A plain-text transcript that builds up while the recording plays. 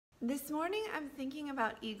This morning I'm thinking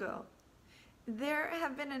about ego. There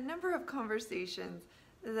have been a number of conversations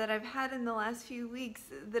that I've had in the last few weeks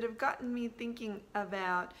that have gotten me thinking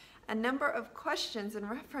about a number of questions in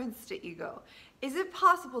reference to ego. Is it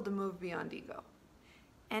possible to move beyond ego?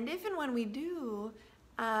 And if and when we do,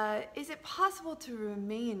 is it possible to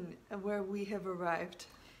remain where we have arrived?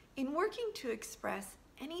 In working to express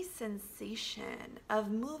any sensation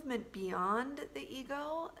of movement beyond the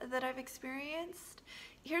ego that I've experienced,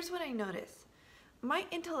 here's what I notice. My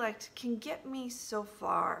intellect can get me so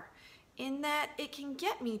far in that it can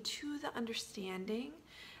get me to the understanding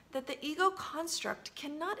that the ego construct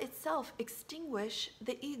cannot itself extinguish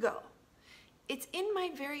the ego. It's in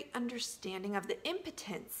my very understanding of the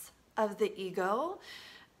impotence of the ego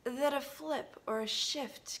that a flip or a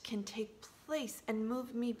shift can take place and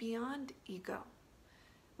move me beyond ego.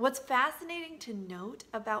 What's fascinating to note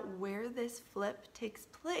about where this flip takes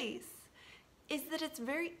place is that its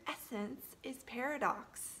very essence is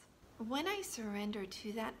paradox. When I surrender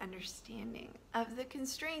to that understanding of the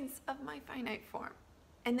constraints of my finite form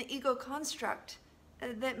and the ego construct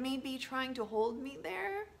that may be trying to hold me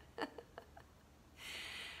there,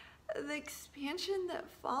 the expansion that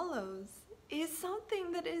follows is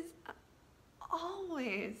something that is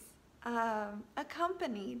always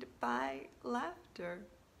accompanied by laughter.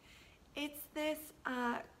 It's this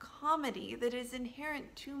comedy that is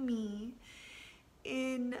inherent to me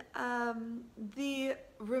in the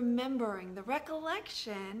remembering, the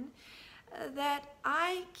recollection that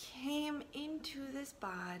I came into this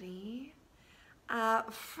body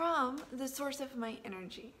from the source of my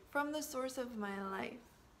energy, from the source of my life.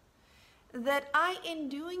 That I, in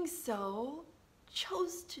doing so,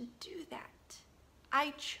 chose to do that.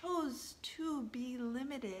 I chose to be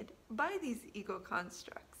limited by these ego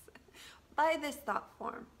constructs, by this thought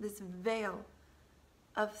form, this veil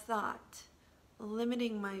of thought,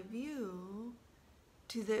 limiting my view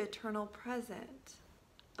to the eternal present.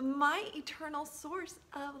 My eternal source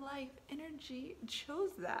of life energy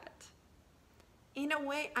chose that. In a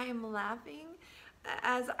way, I am laughing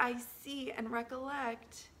as I see and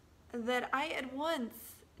recollect that I at once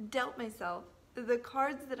dealt myself the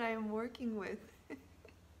cards that I am working with.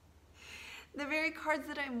 The very cards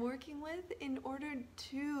that I'm working with in order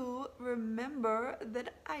to remember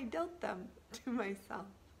that I dealt them to myself.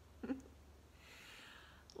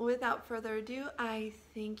 Without further ado, I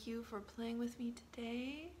thank you for playing with me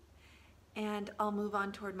today, and I'll move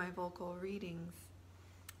on toward my vocal readings.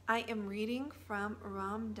 I am reading from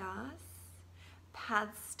Ram Dass,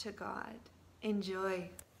 Paths to God. Enjoy.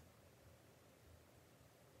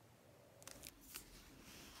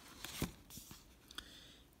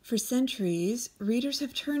 For centuries, readers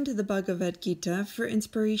have turned to the Bhagavad Gita for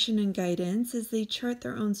inspiration and guidance as they chart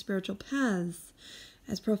their own spiritual paths.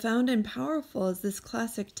 As profound and powerful as this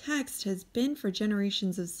classic text has been for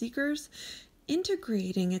generations of seekers,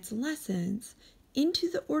 integrating its lessons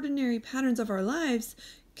into the ordinary patterns of our lives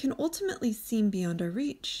can ultimately seem beyond our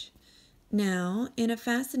reach. Now, in a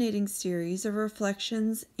fascinating series of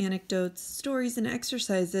reflections, anecdotes, stories, and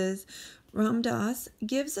exercises, Ram Dass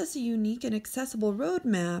gives us a unique and accessible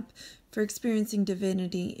roadmap for experiencing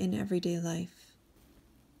divinity in everyday life.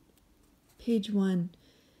 Page 1.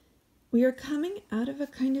 We are coming out of a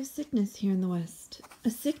kind of sickness here in the West, a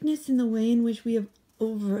sickness in the way in which we have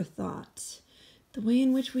overthought, the way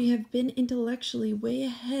in which we have been intellectually way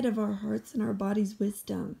ahead of our hearts and our body's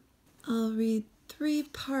wisdom. I'll read 3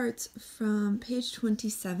 parts from page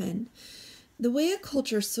 27. The way a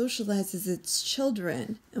culture socializes its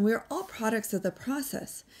children, and we are all products of the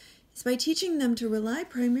process, is by teaching them to rely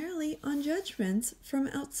primarily on judgments from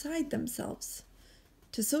outside themselves.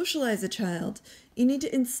 To socialize a child, you need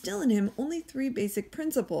to instill in him only 3 basic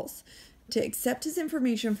principles: to accept his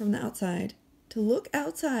information from the outside, to look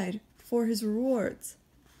outside for his rewards,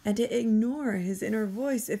 and to ignore his inner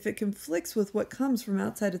voice if it conflicts with what comes from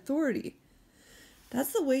outside authority.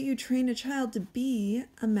 That's the way you train a child to be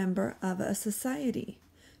a member of a society,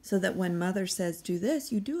 so that when mother says do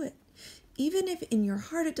this, you do it, even if in your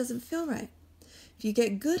heart it doesn't feel right. If you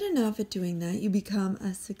get good enough at doing that, you become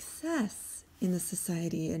a success in the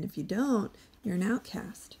society, and if you don't, you're an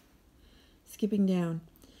outcast. Skipping down.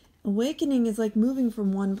 Awakening is like moving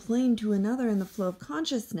from one plane to another in the flow of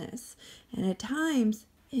consciousness, and at times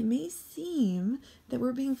it may seem that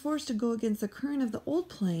we're being forced to go against the current of the old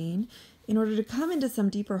plane in order to come into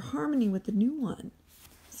some deeper harmony with the new one.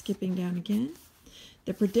 Skipping down again.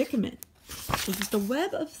 The predicament is that the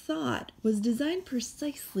web of thought was designed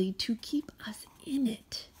precisely to keep us in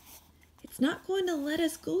it. It's not going to let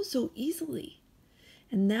us go so easily.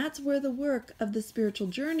 And that's where the work of the spiritual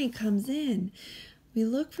journey comes in. We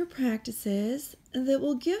look for practices that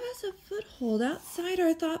will give us a foothold outside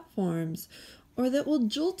our thought forms, or that will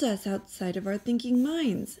jolt us outside of our thinking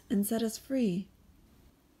minds and set us free.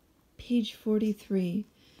 Page 43.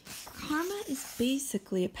 Karma is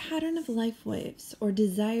basically a pattern of life waves, or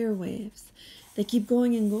desire waves, that keep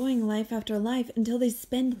going and going life after life until they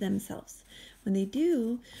spend themselves. When they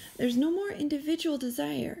do, there's no more individual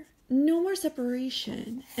desire, no more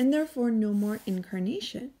separation, and therefore no more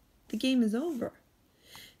incarnation. The game is over.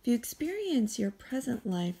 If you experience your present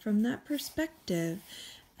life from that perspective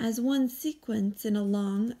as one sequence in a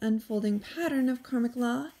long, unfolding pattern of karmic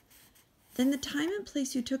law, then the time and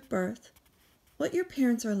place you took birth, what your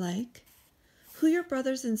parents are like, who your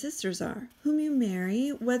brothers and sisters are, whom you marry,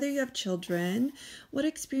 whether you have children, what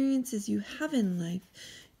experiences you have in life,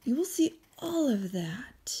 you will see all of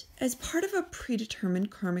that as part of a predetermined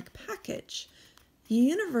karmic package. The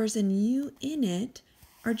universe and you in it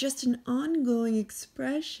are just an ongoing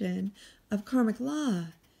expression of karmic law.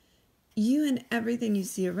 You and everything you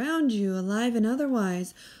see around you, alive and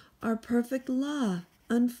otherwise, are perfect law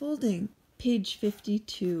unfolding. Page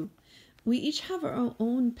 52. We each have our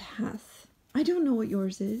own path. I don't know what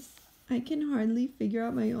yours is. I can hardly figure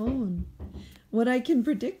out my own. What I can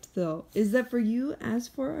predict, though, is that for you, as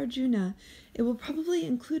for Arjuna, it will probably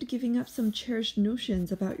include giving up some cherished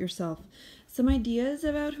notions about yourself, some ideas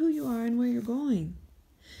about who you are and where you're going.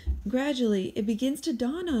 Gradually, it begins to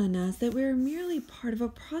dawn on us that we are merely part of a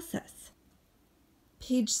process.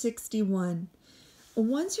 Page 61.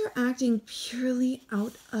 Once you're acting purely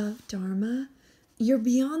out of Dharma, you're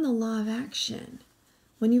beyond the law of action.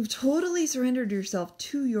 When you've totally surrendered yourself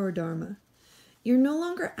to your Dharma, you're no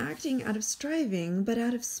longer acting out of striving, but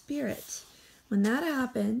out of spirit. When that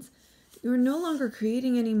happens, you're no longer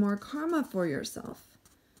creating any more karma for yourself.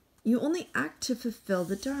 You only act to fulfill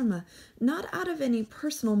the Dharma, not out of any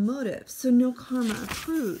personal motive, so no karma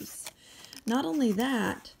accrues. Not only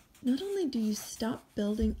that, not only do you stop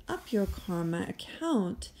building up your karma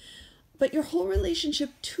account, but your whole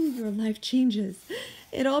relationship to your life changes.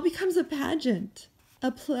 It all becomes a pageant,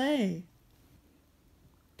 a play.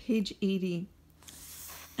 Page 80.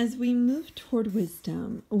 As we move toward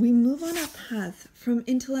wisdom, we move on a path from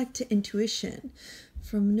intellect to intuition,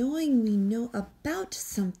 from knowing we know about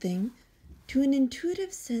something to an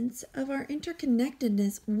intuitive sense of our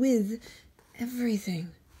interconnectedness with everything.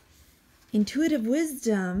 Intuitive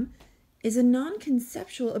wisdom is a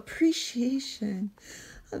non-conceptual appreciation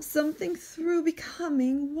of something through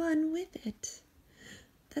becoming one with it.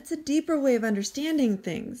 That's a deeper way of understanding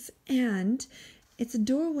things, and it's a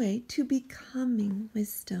doorway to becoming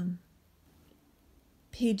wisdom.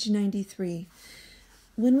 Page 93.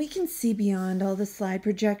 When we can see beyond all the slide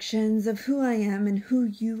projections of who I am and who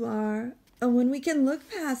you are, and when we can look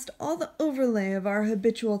past all the overlay of our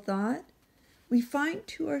habitual thought, we find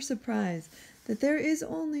to our surprise that there is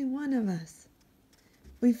only one of us.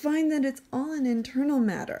 We find that it's all an internal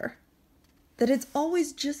matter, that it's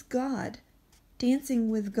always just God,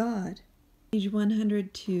 dancing with God. Page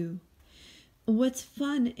 102. What's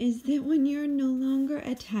fun is that when you're no longer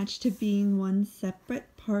attached to being one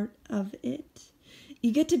separate part of it,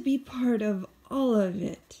 you get to be part of all of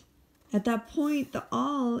it. At that point, the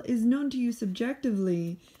all is known to you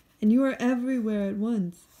subjectively, and you are everywhere at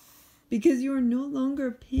once, because you are no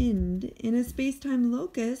longer pinned in a space-time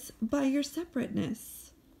locus by your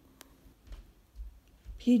separateness.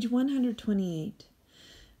 Page 128.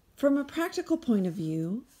 From a practical point of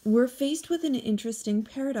view, we're faced with an interesting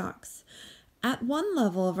paradox. At one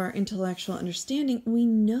level of our intellectual understanding, we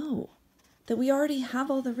know that we already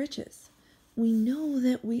have all the riches. We know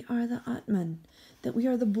that we are the Atman, that we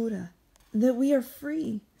are the Buddha, that we are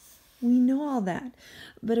free. We know all that.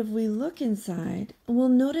 But if we look inside, we'll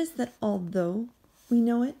notice that although we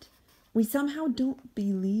know it, we somehow don't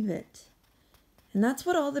believe it. And that's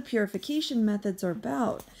what all the purification methods are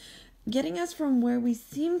about, getting us from where we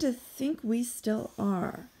seem to think we still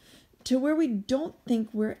are, to where we don't think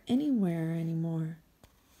we're anywhere anymore.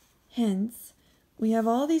 Hence, we have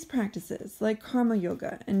all these practices like karma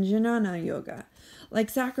yoga and jnana yoga, like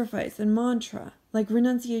sacrifice and mantra, like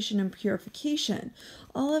renunciation and purification.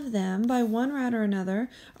 All of them, by one route or another,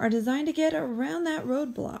 are designed to get around that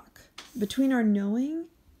roadblock between our knowing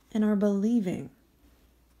and our believing.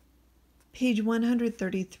 Page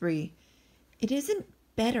 133. It isn't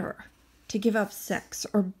better to give up sex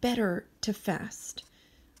or better to fast.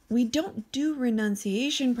 We don't do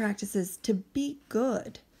renunciation practices to be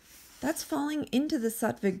good. That's falling into the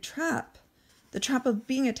sattvic trap, the trap of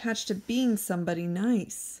being attached to being somebody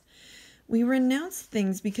nice. We renounce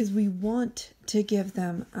things because we want to give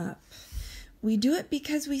them up. We do it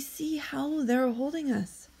because we see how they're holding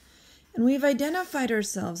us. And we've identified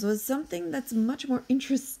ourselves with something that's much more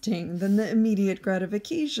interesting than the immediate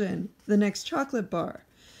gratification, the next chocolate bar.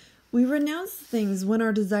 We renounce things when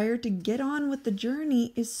our desire to get on with the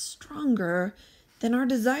journey is stronger than our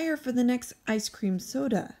desire for the next ice cream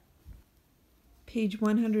soda. Page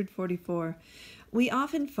 144. We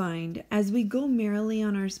often find, as we go merrily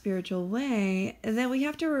on our spiritual way, that we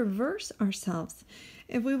have to reverse ourselves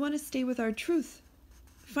if we want to stay with our truth.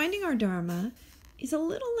 Finding our Dharma is a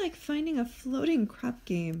little like finding a floating crap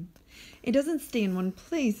game. It doesn't stay in one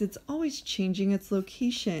place, it's always changing its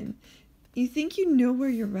location. You think you know where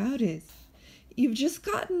your route is. You've just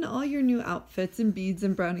gotten all your new outfits and beads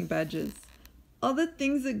and brownie badges. All the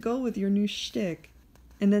things that go with your new shtick.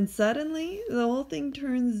 And then suddenly, the whole thing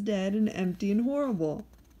turns dead and empty and horrible.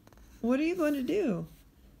 What are you going to do?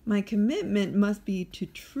 My commitment must be to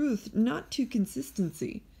truth, not to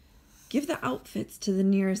consistency. Give the outfits to the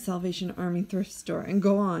nearest Salvation Army thrift store and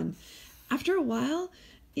go on. After a while,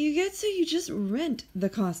 you get so you just rent the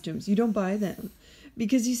costumes. You don't buy them.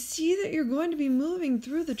 Because you see that you're going to be moving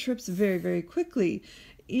through the trips very, very quickly.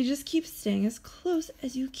 You just keep staying as close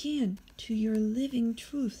as you can to your living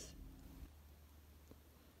truth.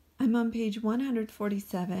 I'm on page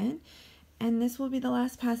 147, and this will be the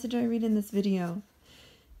last passage I read in this video.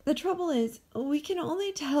 The trouble is, we can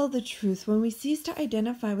only tell the truth when we cease to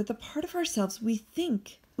identify with the part of ourselves we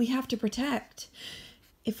think we have to protect.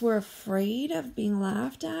 If we're afraid of being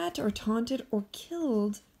laughed at or taunted or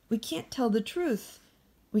killed, we can't tell the truth.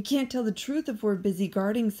 We can't tell the truth if we're busy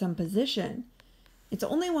guarding some position. It's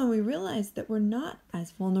only when we realize that we're not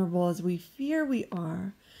as vulnerable as we fear we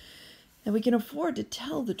are that we can afford to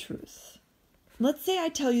tell the truth. Let's say I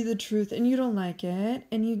tell you the truth and you don't like it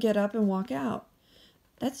and you get up and walk out.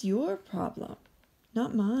 That's your problem,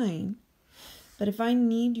 not mine. But if I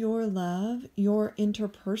need your love, your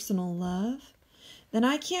interpersonal love, then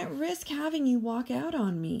I can't risk having you walk out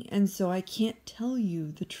on me, and so I can't tell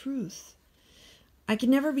you the truth. I can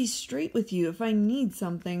never be straight with you if I need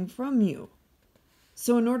something from you.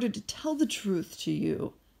 So in order to tell the truth to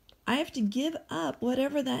you, I have to give up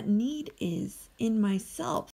whatever that need is in myself.